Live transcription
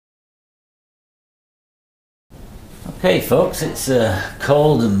Okay folks, it's a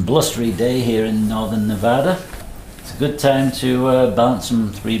cold and blustery day here in northern Nevada. It's a good time to balance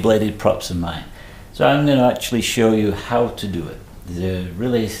some three-bladed props of mine. So I'm going to actually show you how to do it. There's a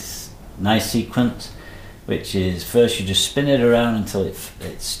really nice sequence, which is first you just spin it around until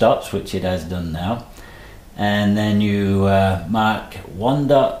it stops, which it has done now. And then you mark one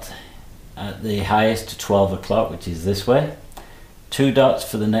dot at the highest to 12 o'clock, which is this way. 2 dots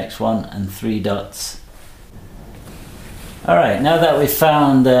for the next one and 3 dots. Alright, now that we've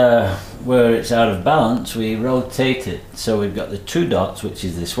found where it's out of balance, we rotate it. So we've got the 2 dots, which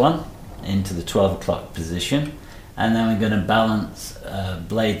is this one, into the 12 o'clock position. And then we're going to balance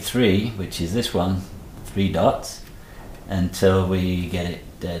blade 3, which is this one, 3 dots, until we get it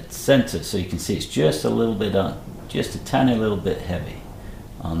dead center. So you can see it's just a little bit on, just a tiny little bit heavy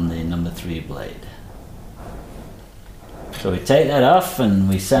on the number 3 blade. So we take that off and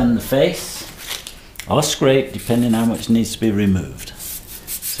we sand the face, or scrape, depending how much needs to be removed.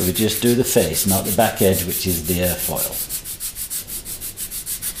 So we just do the face, not the back edge, which is the airfoil.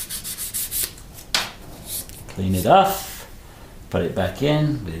 Clean it off, put it back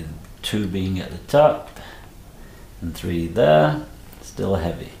in, with 2 being at the top, and 3 there, still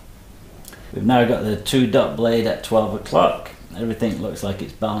heavy. We've now got the 2 dot blade at 12 o'clock. Everything looks like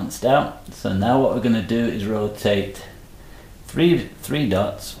it's balanced out. So now what we're going to do is rotate three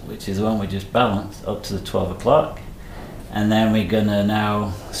dots, which is the one we just balanced, up to the 12 o'clock, and then we're gonna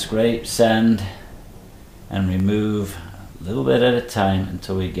now scrape, sand and remove a little bit at a time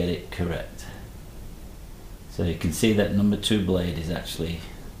until we get it correct. So you can see that number 2 blade is actually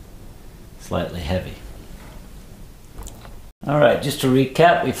slightly heavy. Alright, just to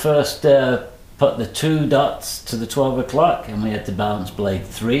recap, we first put the 2 dots to the 12 o'clock and we had to balance blade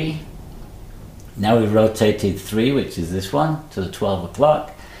 3. Now we've rotated 3, which is this one, to the 12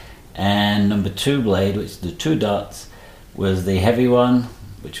 o'clock, and number 2 blade, which is the 2 dots, was the heavy one,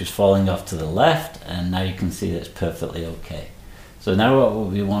 which was falling off to the left, and now you can see that's perfectly okay. So now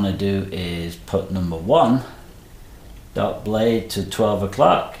what we want to do is put number 1 dot blade to 12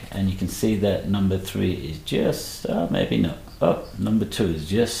 o'clock, and you can see that number 3 is just, maybe not, oh, number 2 is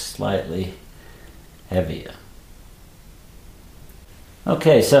just slightly heavier.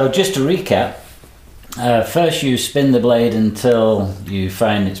 Okay, so just to recap, first you spin the blade until you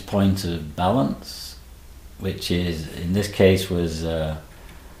find its point of balance, which is, in this case, was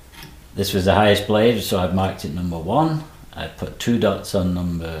this was the highest blade, so I've marked it number 1. I put 2 dots on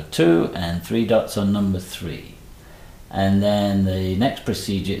number 2 and 3 dots on number 3. And then the next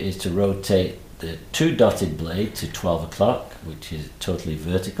procedure is to rotate the 2 dotted blade to 12 o'clock, which is totally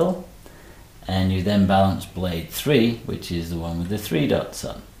vertical. And you then balance blade 3, which is the one with the 3 dots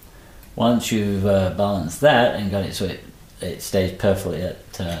on. Once you've balanced that and got it so it stays perfectly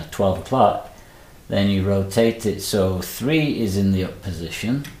at 12 o'clock, then you rotate it so 3 is in the up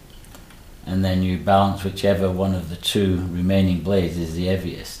position, and then you balance whichever one of the 2 remaining blades is the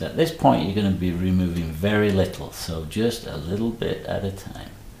heaviest. At this point you're going to be removing very little, so just a little bit at a time.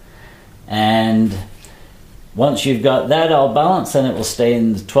 And once you've got that all balanced, then it will stay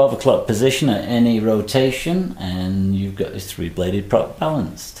in the 12 o'clock position at any rotation, and you've got this 3-bladed prop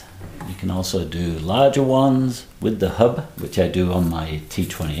balanced. You can also do larger ones with the hub, which I do on my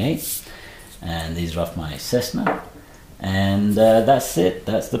T28, and these are off my Cessna. And that's it,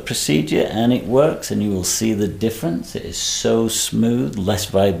 that's the procedure, and it works, and you will see the difference. It is so smooth, less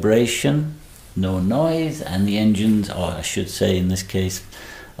vibration, no noise, and the engines, or I should say in this case,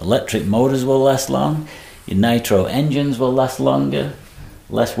 electric motors will last long. Your nitro engines will last longer,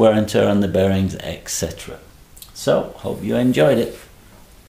 less wear and tear on the bearings, etc. So, hope you enjoyed it.